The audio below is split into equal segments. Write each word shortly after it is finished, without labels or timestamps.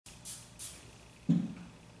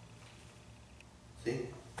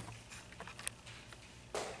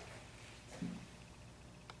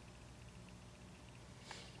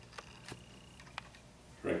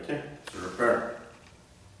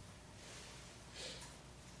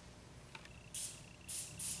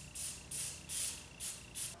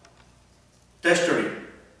texturing,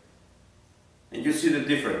 and you see the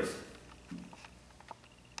difference.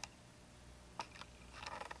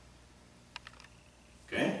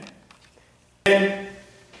 Okay, 10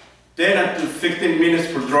 until 15 minutes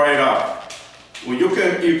for dry it up. Well, you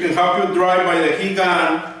can have it dry by the heat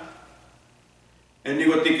gun, and it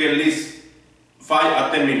will take at least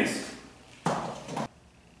 5 or 10 minutes.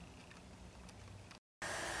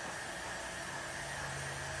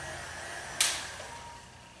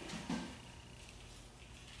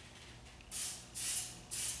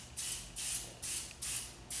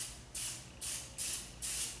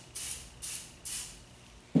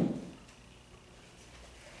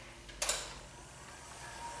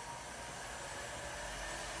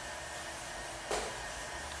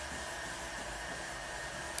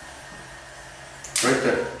 Right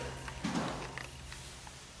there.